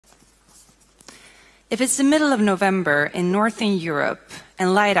If it's the middle of November in Northern Europe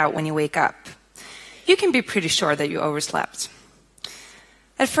and light out when you wake up, you can be pretty sure that you overslept.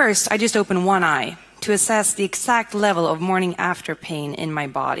 At first, I just opened one eye to assess the exact level of morning after pain in my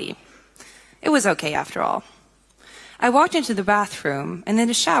body. It was okay after all. I walked into the bathroom, and in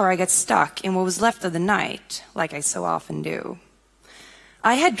the shower I got stuck in what was left of the night, like I so often do.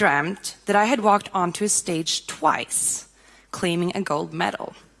 I had dreamt that I had walked onto a stage twice, claiming a gold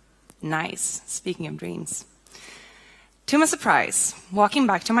medal. Nice, speaking of dreams. To my surprise, walking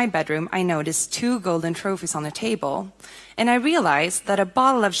back to my bedroom, I noticed 2 golden trophies on the table, and I realized that a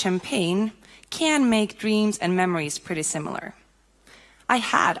bottle of champagne can make dreams and memories pretty similar. I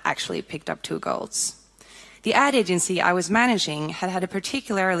had actually picked up 2 golds. The ad agency I was managing had had a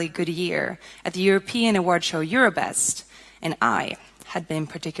particularly good year at the European award show Eurobest, and I had been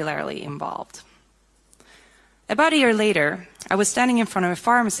particularly involved. About a year later, I was standing in front of a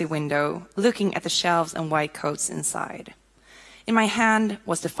pharmacy window, looking at the shelves and white coats inside. In my hand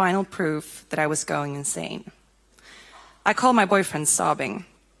was the final proof that I was going insane. I called my boyfriend sobbing.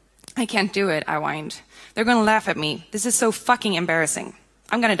 "I can't do it," I whined. "They're going to laugh at me. This is so fucking embarrassing.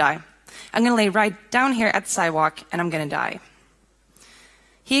 I'm going to die. I'm going to lay right down here at the sidewalk and I'm going to die."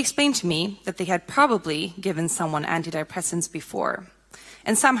 He explained to me that they had probably given someone antidepressants before,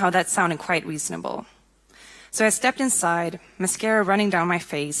 and somehow that sounded quite reasonable. So I stepped inside, mascara running down my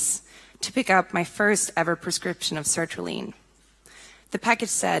face, to pick up my first ever prescription of sertraline. The package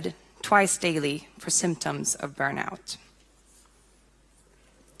said, "Twice daily for symptoms of burnout."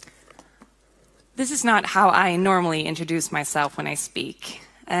 This is not how I normally introduce myself when I speak.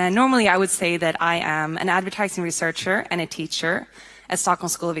 Normally I would say that I am an advertising researcher and a teacher at Stockholm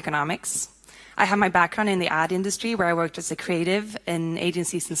School of Economics. I have my background in the ad industry, where I worked as a creative in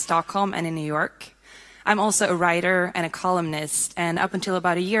agencies in Stockholm and in New York. I'm also a writer and a columnist, and up until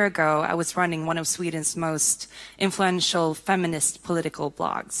about a year ago, I was running one of Sweden's most influential feminist political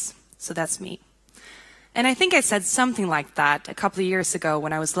blogs. So that's me. And I think I said something like that a couple of years ago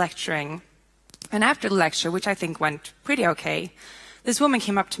when I was lecturing. And after the lecture, which I think went pretty okay, this woman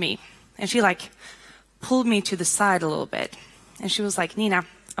came up to me, and she pulled me to the side a little bit. And she was like, "Nina,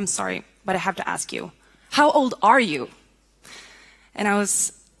 I'm sorry, but I have to ask you, how old are you?" And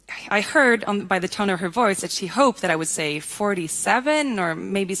I heard by the tone of her voice that she hoped that I would say 47 or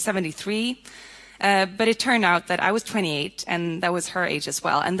maybe 73. But it turned out that I was 28, and that was her age as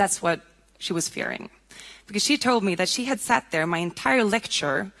well. And that's what she was fearing. Because she told me that she had sat there my entire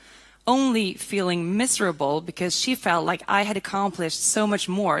lecture only feeling miserable because she felt like I had accomplished so much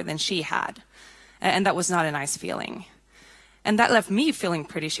more than she had. And that was not a nice feeling. And that left me feeling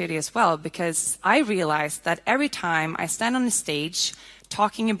pretty shitty as well, because I realized that every time I stand on the stage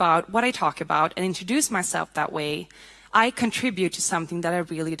talking about what I talk about and introduce myself that way, I contribute to something that I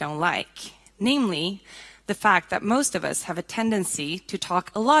really don't like. Namely, the fact that most of us have a tendency to talk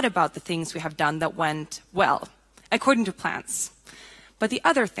a lot about the things we have done that went well, according to plans. But the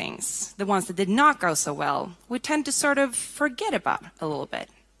other things, the ones that did not go so well, we tend to sort of forget about a little bit.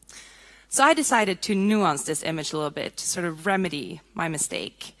 So I decided to nuance this image a little bit to sort of remedy my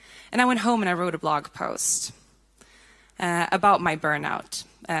mistake. And I went home and I wrote a blog post about my burnout,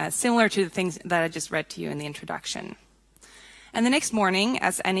 similar to the things that I just read to you in the introduction. And the next morning,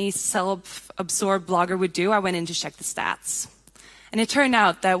 as any self-absorbed blogger would do, I went in to check the stats. And it turned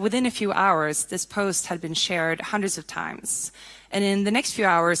out that within a few hours, this post had been shared hundreds of times. And in the next few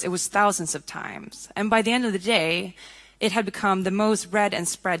hours, it was thousands of times. And by the end of the day, it had become the most read and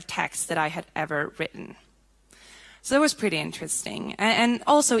spread text that I had ever written. So that was pretty interesting. And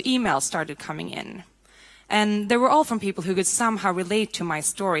also emails started coming in. And they were all from people who could somehow relate to my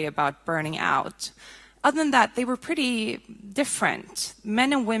story about burning out. Other than that, they were pretty different.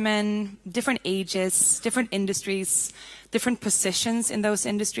 Men and women, different ages, different industries, different positions in those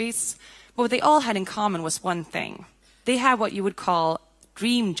industries. But what they all had in common was one thing. They had what you would call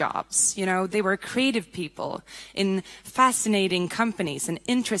dream jobs. You know, they were creative people in fascinating companies and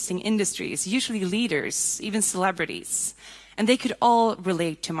interesting industries, usually leaders, even celebrities. And they could all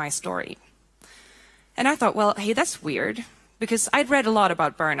relate to my story. And I thought, well, hey, that's weird, because I'd read a lot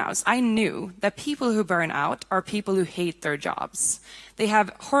about burnouts. I knew that people who burn out are people who hate their jobs. They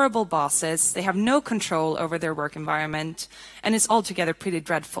have horrible bosses, they have no control over their work environment, and it's altogether pretty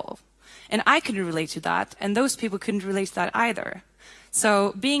dreadful. And I couldn't relate to that, and those people couldn't relate to that either.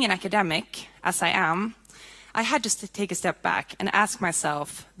 So being an academic, as I am, I had to take a step back and ask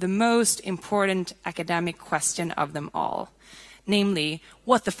myself the most important academic question of them all. Namely,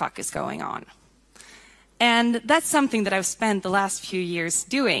 what the fuck is going on? And that's something that I've spent the last few years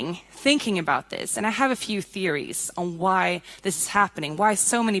doing, thinking about this. And I have a few theories on why this is happening, why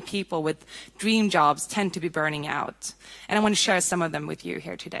so many people with dream jobs tend to be burning out. And I want to share some of them with you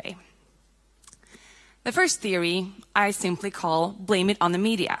here today. The first theory I simply call blame it on the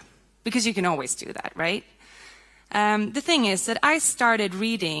media, because you can always do that, right? The thing is that I started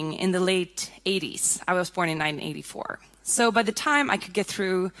reading in the late 80s. I was born in 1984. So by the time I could get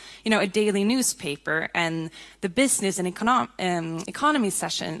through, a daily newspaper and the business and economy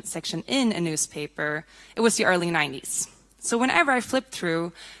section in a newspaper, it was the early 90s. So whenever I flipped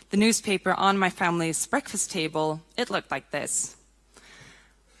through the newspaper on my family's breakfast table, it looked like this.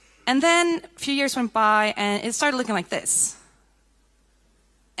 And then a few years went by and it started looking like this.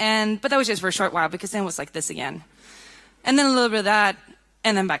 But that was just for a short while, because then it was like this again. And then a little bit of that,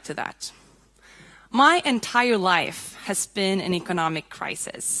 and then back to that. My entire life has been an economic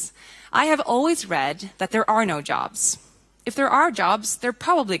crisis. I have always read that there are no jobs. If there are jobs, they're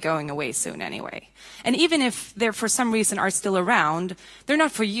probably going away soon anyway. And even if they for some reason are still around, they're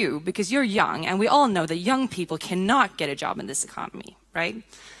not for you because you're young, and we all know that young people cannot get a job in this economy, right?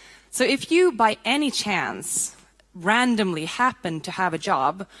 So if you by any chance randomly happen to have a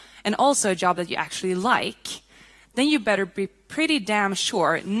job, and also a job that you actually like, then you better be pretty damn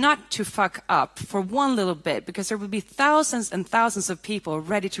sure not to fuck up for one little bit, because there will be thousands and thousands of people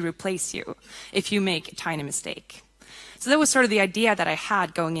ready to replace you if you make a tiny mistake. So that was sort of the idea that I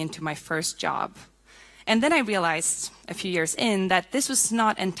had going into my first job. And then I realized a few years in that this was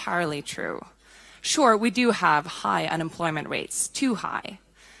not entirely true. Sure, we do have high unemployment rates, too high.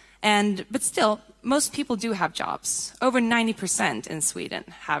 But still, most people do have jobs. Over 90% in Sweden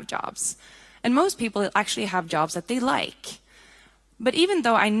have jobs. And most people actually have jobs that they like. But even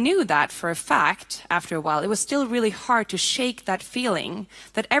though I knew that for a fact, after a while, it was still really hard to shake that feeling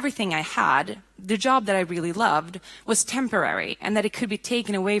that everything I had, the job that I really loved, was temporary, and that it could be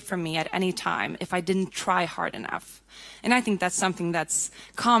taken away from me at any time if I didn't try hard enough. And I think that's something that's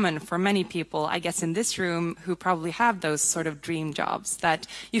common for many people, I guess, in this room who probably have those sort of dream jobs, that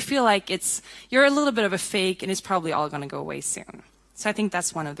you feel like you're a little bit of a fake and it's probably all going to go away soon. So I think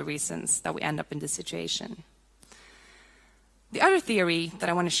that's one of the reasons that we end up in this situation. The other theory that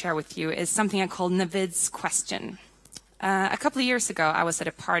I want to share with you is something I call Navid's question. A couple of years ago, I was at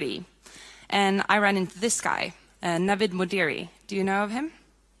a party, and I ran into this guy, Navid Modiri. Do you know of him?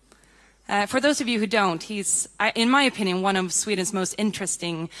 For those of you who don't, he's, in my opinion, one of Sweden's most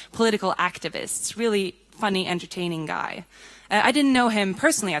interesting political activists. Really funny, entertaining guy. I didn't know him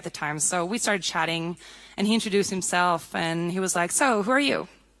personally at the time, so we started chatting, and he introduced himself, and he was like, "So, who are you?"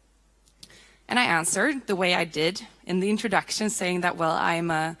 And I answered the way I did in the introduction, saying that, well,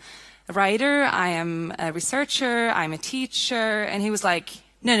 I'm a writer, I am a researcher, I'm a teacher. And he was like,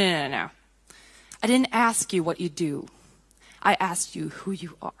 no. I didn't ask you what you do. I asked you who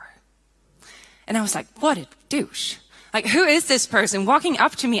you are. And I was like, what a douche. Like, who is this person walking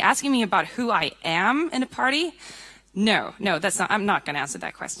up to me, asking me about who I am in a party? No, I'm not going to answer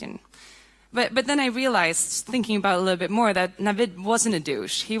that question. But then I realized, thinking about it a little bit more, that Navid wasn't a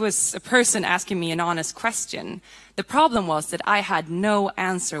douche. He was a person asking me an honest question. The problem was that I had no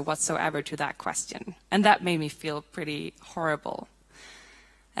answer whatsoever to that question. And that made me feel pretty horrible.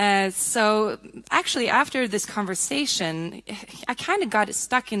 So actually, after this conversation, I kind of got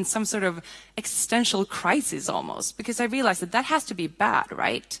stuck in some sort of existential crisis almost, because I realized that has to be bad,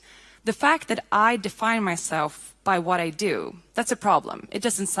 right? The fact that I define myself by what I do, that's a problem. It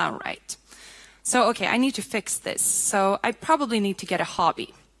doesn't sound right. So, okay, I need to fix this. So I probably need to get a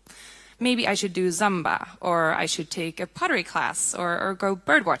hobby. Maybe I should do Zumba, or I should take a pottery class, or go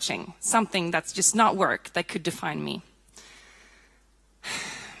bird watching, something that's just not work, that could define me.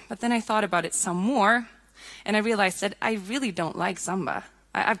 But then I thought about it some more, and I realized that I really don't like Zumba.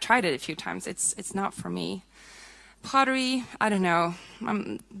 I've tried it a few times. It's not for me. Pottery, I don't know.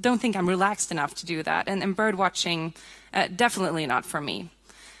 Don't think I'm relaxed enough to do that. And bird watching, definitely not for me.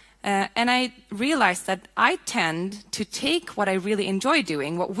 And I realized that I tend to take what I really enjoy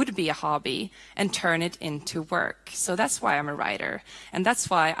doing, what would be a hobby, and turn it into work. So that's why I'm a writer, and that's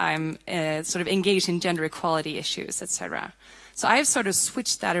why I'm sort of engaged in gender equality issues, etc. So I've sort of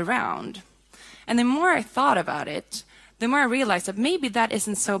switched that around. And the more I thought about it, the more I realized that maybe that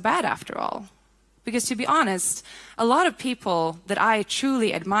isn't so bad after all. Because to be honest, a lot of people that I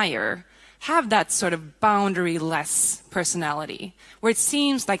truly admire have that sort of boundary-less personality, where it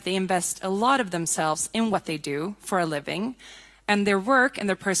seems like they invest a lot of themselves in what they do for a living, and their work and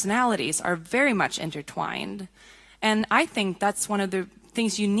their personalities are very much intertwined. And I think that's one of the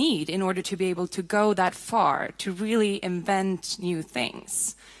things you need in order to be able to go that far, to really invent new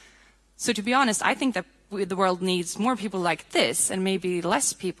things. So to be honest, I think that the world needs more people like this and maybe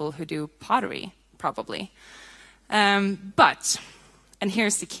less people who do pottery, probably. But, and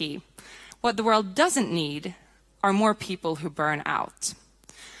here's the key, what the world doesn't need are more people who burn out.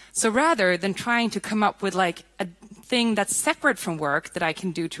 So rather than trying to come up with like a thing that's separate from work that I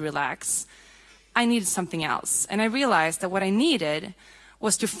can do to relax, I needed something else. And I realized that what I needed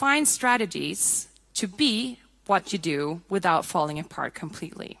was to find strategies to be what you do without falling apart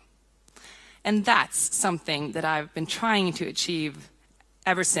completely. And that's something that I've been trying to achieve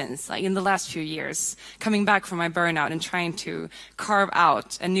ever since, like in the last few years, coming back from my burnout and trying to carve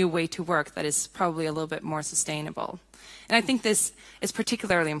out a new way to work that is probably a little bit more sustainable. And I think this is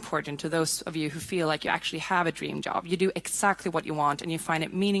particularly important to those of you who feel like you actually have a dream job. You do exactly what you want and you find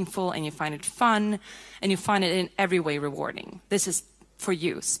it meaningful and you find it fun and you find it in every way rewarding. This is for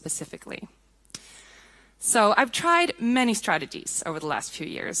you specifically. So I've tried many strategies over the last few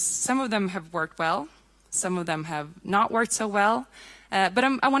years. Some of them have worked well, some of them have not worked so well, but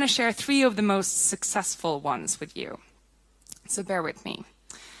I want to share 3 of the most successful ones with you. So bear with me.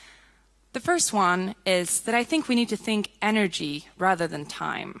 The first one is that I think we need to think energy rather than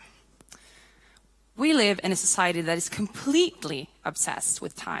time. We live in a society that is completely obsessed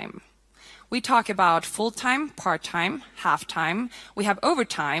with time. We talk about full-time, part-time, half-time. We have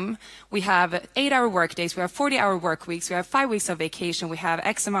overtime. We have 8-hour workdays. We have 40-hour work weeks. We have 5 weeks of vacation. We have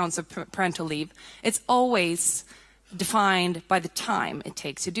X amounts of parental leave. It's always defined by the time it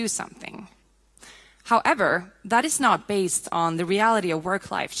takes to do something. However, that is not based on the reality of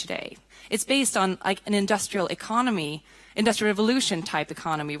work life today. It's based on like an industrial economy, industrial revolution type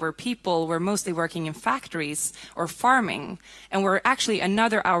economy where people were mostly working in factories or farming and where actually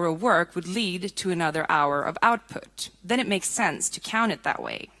another hour of work would lead to another hour of output. Then it makes sense to count it that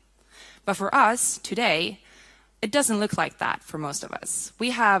way. But for us today, it doesn't look like that for most of us.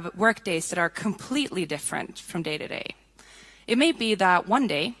 We have work days that are completely different from day to day. It may be that one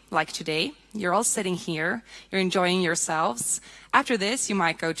day, like today, you're all sitting here, you're enjoying yourselves. After this, you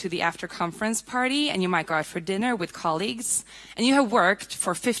might go to the after-conference party and you might go out for dinner with colleagues, and you have worked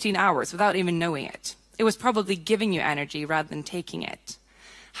for 15 hours without even knowing it. It was probably giving you energy rather than taking it.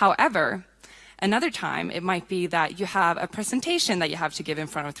 However, another time, it might be that you have a presentation that you have to give in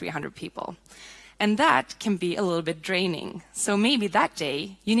front of 300 people. And that can be a little bit draining. So maybe that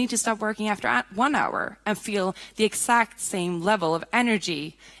day, you need to stop working after 1 hour and feel the exact same level of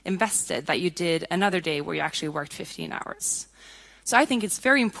energy invested that you did another day where you actually worked 15 hours. So I think it's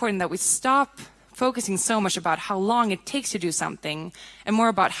very important that we stop focusing so much about how long it takes to do something and more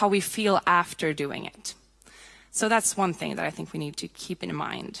about how we feel after doing it. So that's one thing that I think we need to keep in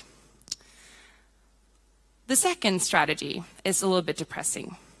mind. The second strategy is a little bit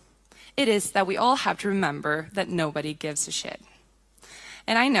depressing. It is that we all have to remember that nobody gives a shit.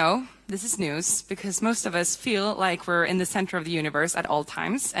 And I know this is news because most of us feel like we're in the center of the universe at all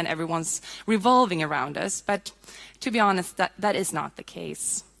times and everyone's revolving around us. But to be honest, that is not the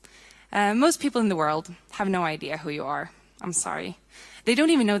case. Most people in the world have no idea who you are. I'm sorry. They don't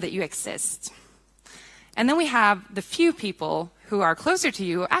even know that you exist. And then we have the few people who are closer to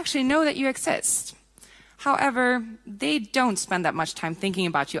you who actually know that you exist. However, they don't spend that much time thinking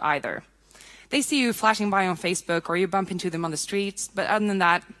about you either. They see you flashing by on Facebook or you bump into them on the streets, but other than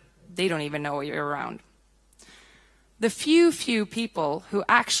that, they don't even know you're around. The few people who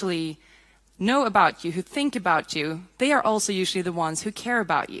actually know about you, who think about you, they are also usually the ones who care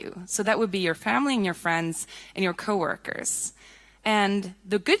about you. So that would be your family and your friends and your coworkers. And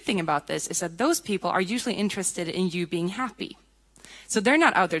the good thing about this is that those people are usually interested in you being happy. So they're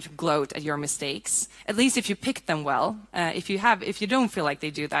not out there to gloat at your mistakes, at least if you pick them well. If you don't feel like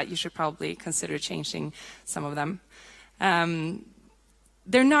they do that, you should probably consider changing some of them.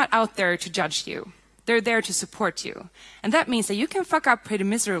 They're not out there to judge you. They're there to support you. And that means that you can fuck up pretty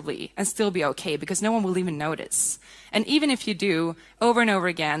miserably and still be okay because no one will even notice. And even if you do, over and over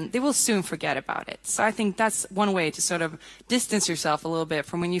again, they will soon forget about it. So I think that's one way to sort of distance yourself a little bit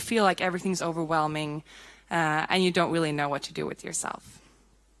from when you feel like everything's overwhelming and you don't really know what to do with yourself.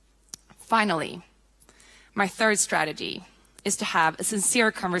 Finally, my third strategy is to have a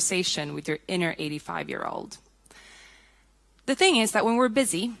sincere conversation with your inner 85-year-old. The thing is that when we're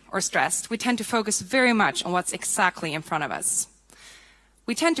busy or stressed, we tend to focus very much on what's exactly in front of us.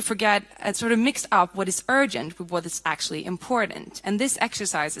 We tend to forget and sort of mix up what is urgent with what is actually important. And this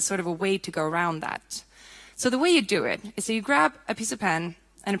exercise is sort of a way to go around that. So the way you do it is that you grab a piece of pen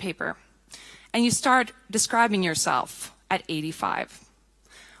and a paper, and you start describing yourself at 85.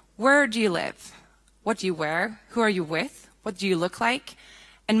 Where do you live? What do you wear? Who are you with? What do you look like?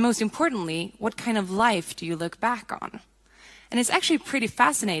 And most importantly, what kind of life do you look back on? And it's actually pretty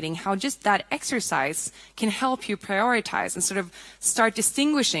fascinating how just that exercise can help you prioritize and sort of start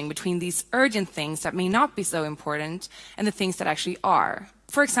distinguishing between these urgent things that may not be so important and the things that actually are.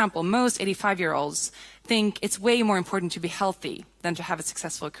 For example, most 85-year-olds think it's way more important to be healthy than to have a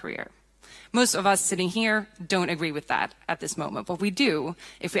successful career. Most of us sitting here don't agree with that at this moment, but we do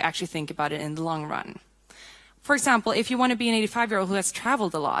if we actually think about it in the long run. For example, if you want to be an 85-year-old who has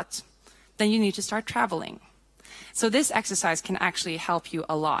traveled a lot, then you need to start traveling. So this exercise can actually help you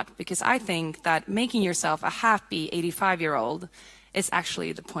a lot, because I think that making yourself a happy 85-year-old is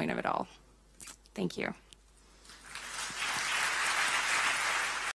actually the point of it all. Thank you.